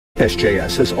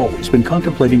SJS has always been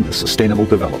contemplating the sustainable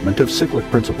development of cyclic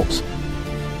principles,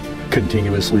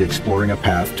 continuously exploring a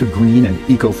path to green and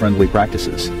eco-friendly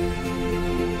practices.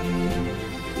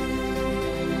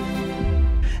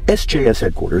 SJS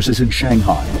headquarters is in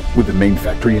Shanghai, with the main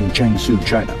factory in Jiangsu,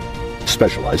 China,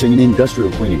 specializing in industrial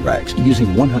cleaning rags using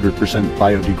 100%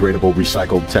 biodegradable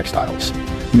recycled textiles.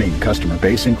 Main customer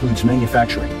base includes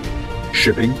manufacturing,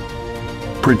 shipping,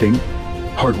 printing,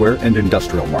 hardware, and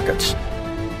industrial markets.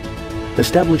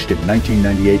 Established in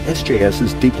 1998, SJS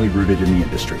is deeply rooted in the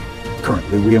industry.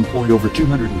 Currently, we employ over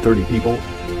 230 people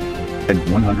and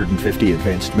 150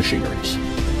 advanced machineries.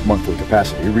 Monthly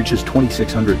capacity reaches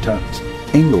 2,600 tons,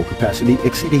 annual capacity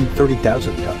exceeding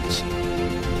 30,000 tons.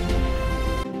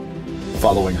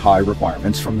 Following high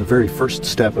requirements from the very first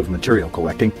step of material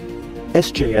collecting,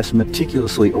 SJS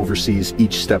meticulously oversees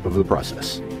each step of the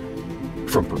process.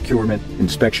 From procurement,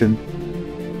 inspection,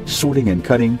 sorting and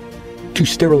cutting, to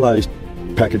sterilized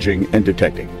packaging and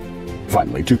detecting.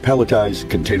 Finally, to palletize,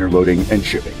 container loading, and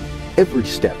shipping. Every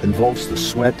step involves the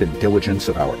sweat and diligence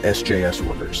of our SJS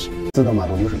workers. 自动码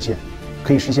头流水线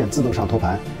可以实现自动上托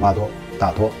盘、码头、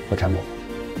打托和拆模，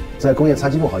在工业擦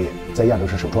机布行业在亚洲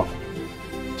是首创。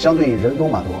相对于人工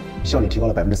码头，效率提高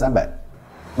了300%，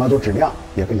码头质量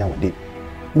也更加稳定。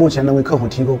目前能为客户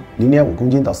提供0.5公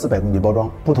斤到400公斤包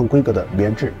装不同规格的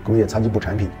棉质工业擦机布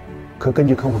产品，可根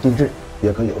据客户定制，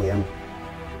也可以 OEM。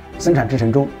生产制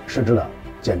程中设置了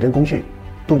减针工序，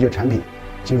杜绝产品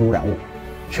进入污染物，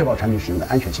确保产品使用的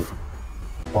安全性，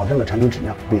保证了产品质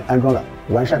量，并安装了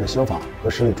完善的消防和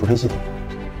室内除尘系统。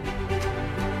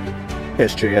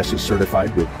SJS is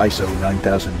certified with ISO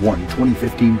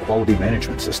 9001-2015 Quality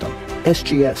Management System,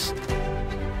 SGS,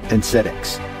 and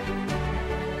SEDEX.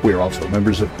 We are also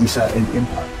members of ISA and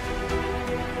IMPA.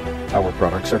 Our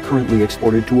products are currently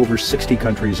exported to over 60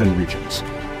 countries and regions.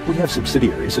 We have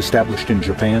subsidiaries established in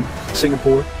Japan,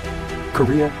 Singapore,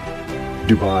 Korea,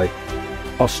 Dubai,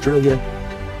 Australia,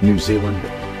 New Zealand,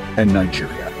 and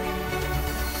Nigeria.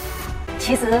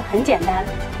 其实很简单，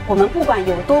我们不管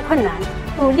有多困难，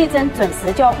都力争准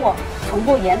时交货，从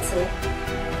不延迟。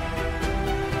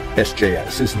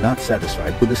SJS is not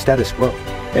satisfied with the status quo.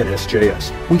 At SJS,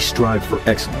 we strive for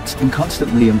excellence in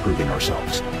constantly improving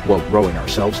ourselves. While growing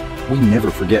ourselves, we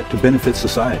never forget to benefit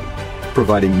society,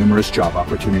 providing numerous job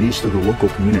opportunities to the local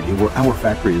community where our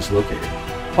factory is located,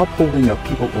 upholding a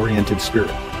people-oriented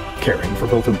spirit, caring for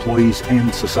both employees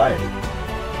and society,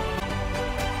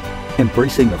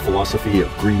 embracing a philosophy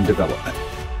of green development,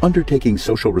 undertaking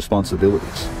social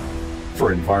responsibilities.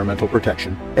 For environmental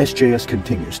protection, SJS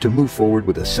continues to move forward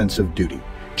with a sense of duty,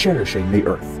 cherishing the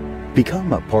earth.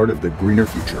 Become a part of the greener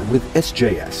future with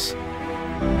SJS.